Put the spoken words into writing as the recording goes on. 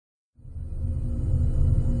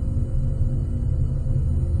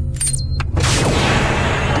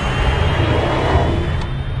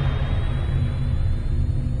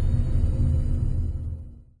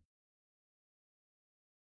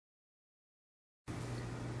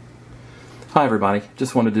Hi everybody,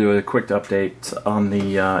 just wanted to do a quick update on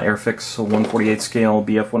the Airfix 148 scale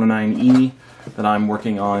bf109E that I'm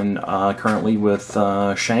working on currently with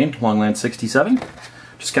Shane, Longland 67.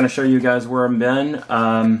 Just kind of show you guys where I've been.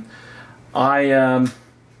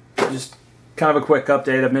 Just kind of a quick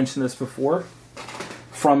update, I've mentioned this before.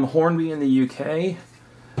 From Hornby in the UK,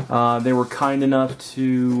 they were kind enough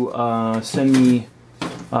to send me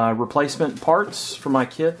replacement parts for my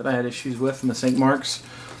kit that I had issues with in the sink marks.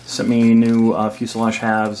 Sent me new fuselage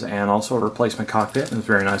halves and also a replacement cockpit. It was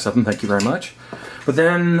very nice of them, thank you very much. But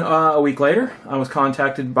then a week later, I was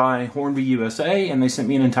contacted by Hornby USA and they sent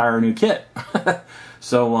me an entire new kit.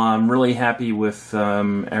 So I'm really happy with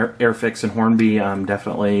Airfix and Hornby. I'm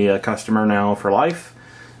definitely a customer now for life,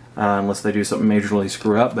 unless they do something majorly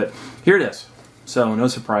screw up. But here it is, so no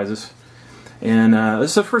surprises. And this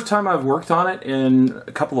is the first time I've worked on it in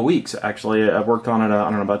a couple of weeks, actually. I've worked on it, I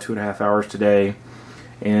don't know, about 2.5 hours today,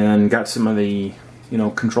 and got some of the,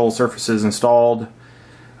 control surfaces installed.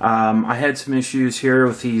 I had some issues here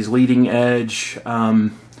with these leading edge,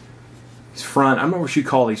 these front, I don't know what you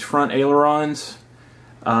call these, front ailerons.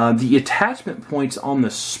 The attachment points on the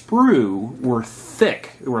sprue were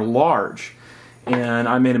thick, they were large, and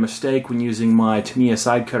I made a mistake when using my Tamiya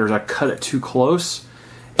side cutters. I cut it too close,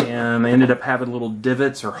 and I ended up having little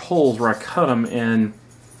divots or holes where I cut them, and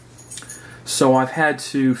so I've had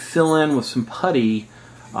to fill in with some putty.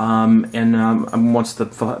 Once the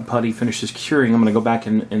putty finishes curing, I'm going to go back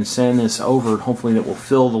and sand this over, and hopefully it will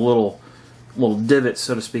fill the little divots,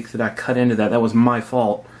 so to speak, that I cut into that. That was my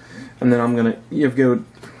fault. And then I'm going to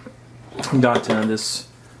got this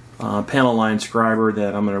panel line scriber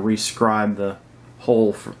that I'm going to rescribe the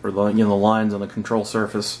hole for the the lines on the control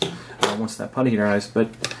surface once that putty dries. But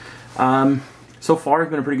so far it's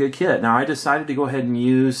been a pretty good kit. Now I decided to go ahead and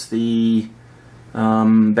use the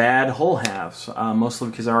bad hull halves, mostly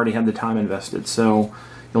because I already had the time invested. So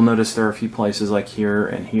you'll notice there are a few places like here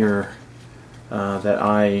and here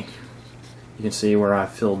that you can see where I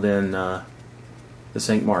filled in the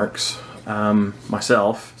sink marks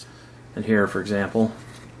myself, and here, for example,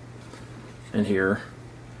 and here,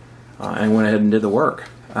 and went ahead and did the work.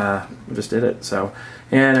 Just did it. So,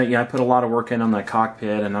 and yeah, I put a lot of work in on that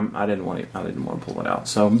cockpit, and I didn't want to pull it out.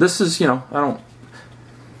 So this is,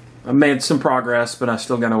 I made some progress, but I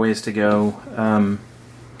still got a ways to go.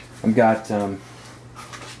 I've got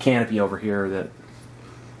canopy over here that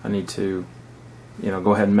I need to,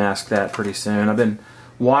 go ahead and mask that pretty soon. I've been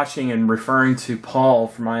watching and referring to Paul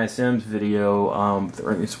from ISM's video.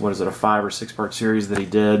 It's, what is it, a 5 or 6 part series that he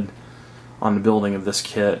did on the building of this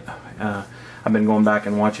kit. I've been going back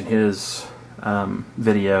and watching his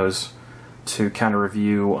videos to kind of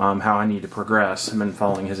review how I need to progress. I've been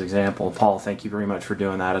following his example. Paul, thank you very much for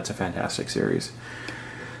doing that. It's a fantastic series.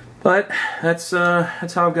 But that's how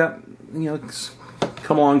I've got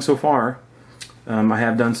come along so far. I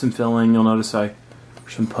have done some filling. You'll notice I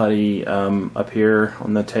some putty up here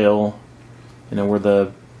on the tail, where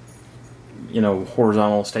the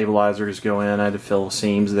horizontal stabilizers go in. I had to fill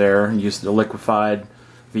seams there and use the liquefied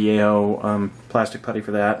Vallejo plastic putty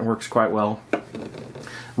for that. It works quite well.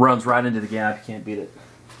 Runs right into the gap, you can't beat it.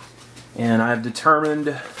 And I've determined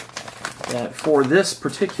that for this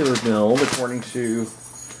particular build, according to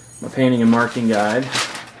my painting and marking guide,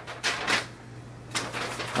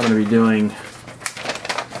 I'm going to be doing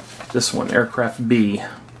this one, Aircraft B,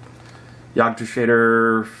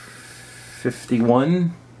 Jagdgeschwader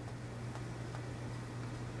 51,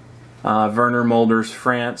 Werner Mulders,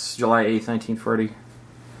 France, July 8th, 1940. It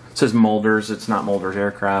says Mulders, it's not Mulders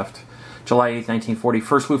Aircraft. July 8th, 1940,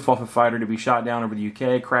 first Luftwaffe fighter to be shot down over the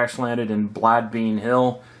UK, crash landed in Bladbean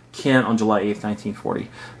Hill, Kent on July 8th, 1940.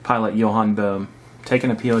 Pilot Johann Bohm,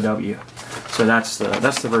 taken a POW. So that's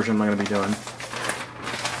the version I'm going to be doing.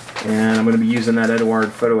 And I'm going to be using that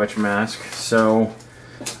Eduard photo etch mask. So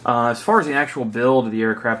as far as the actual build of the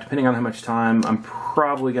aircraft, depending on how much time, I'm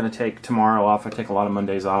probably going to take tomorrow off. I take a lot of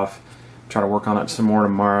Mondays off. Try to work on it some more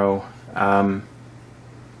tomorrow.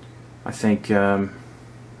 I think I'm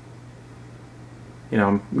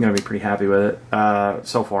going to be pretty happy with it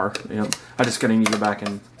so far. I just going to need to go back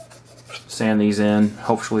and sand these in.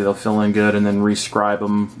 Hopefully they'll fill in good, and then rescribe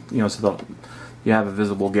them, so you have a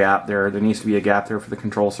visible gap there. There needs to be a gap there for the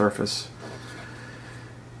control surface.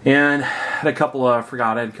 And I had a couple of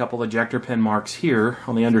ejector pin marks here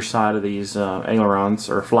on the underside of these ailerons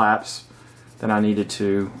or flaps that I needed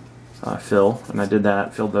to fill, and I did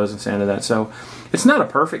that, filled those and sanded that. So it's not a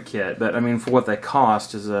perfect kit, but I mean, for what they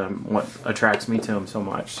cost is what attracts me to them so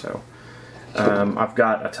much. So I've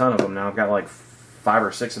got a ton of them now. I've got like 5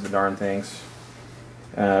 or 6 of the darn things.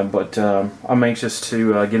 But I'm anxious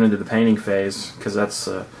to get into the painting phase, because that's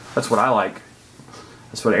what I like.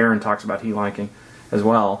 That's what Aaron talks about he liking as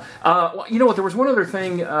well. You know what, there was one other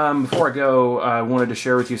thing before I go I wanted to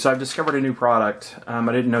share with you. So I've discovered a new product. I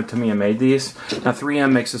didn't know Tamiya made these. Now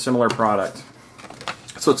 3M makes a similar product.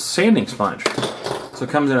 So it's a sanding sponge. So it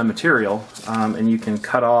comes in a material, and you can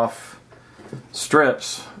cut off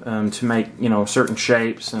strips to make, you know, certain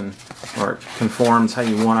shapes, or it conforms how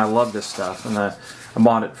you want. I love this stuff, and I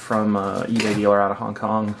bought it from eBay dealer out of Hong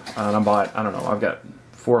Kong, and I bought, I don't know, I've got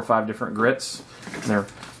 4 or 5 different grits. And you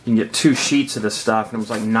can get 2 sheets of this stuff, and it was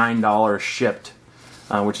like $9 shipped,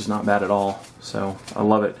 which is not bad at all. So I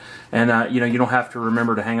love it. And you know, you don't have to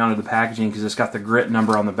remember to hang on to the packaging, because it's got the grit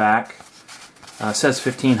number on the back. It says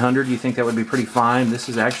 1500. You think that would be pretty fine? This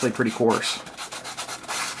is actually pretty coarse.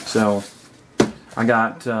 So I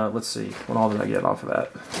got, let's see, what all did I get off of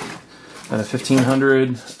that?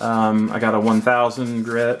 1500. I got a 1000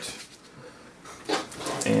 grit,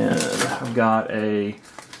 and I've got a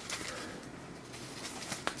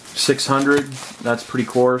 600. That's pretty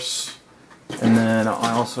coarse. And then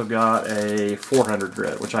I also got a 400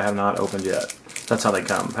 grit, which I have not opened yet. That's how they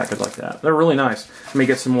come, packaged like that. They're really nice. Let me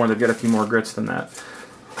get some more. They've got a few more grits than that.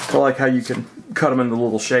 I like how you can cut them into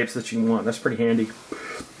little shapes that you want. That's pretty handy.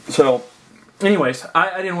 So, anyways,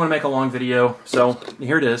 I didn't want to make a long video, so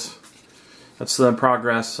here it is. That's the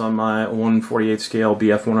progress on my 1/48 scale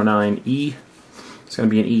bf109E. It's going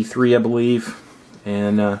to be an E3, I believe.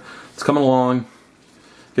 And it's coming along.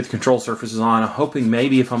 Get the control surfaces on. I'm hoping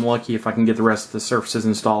maybe, if I'm lucky, if I can get the rest of the surfaces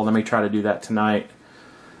installed. I may try to do that tonight.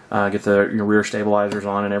 Get the rear stabilizers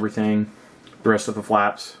on and everything. The rest of the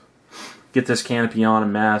flaps. Get this canopy on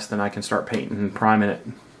and masked, and I can start painting and priming it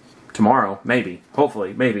tomorrow. Maybe.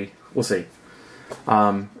 Hopefully. Maybe. We'll see.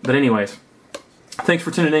 But anyways, thanks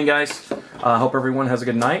for tuning in, guys. I hope everyone has a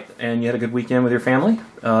good night, and you had a good weekend with your family.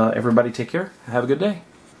 Everybody take care. Have a good day.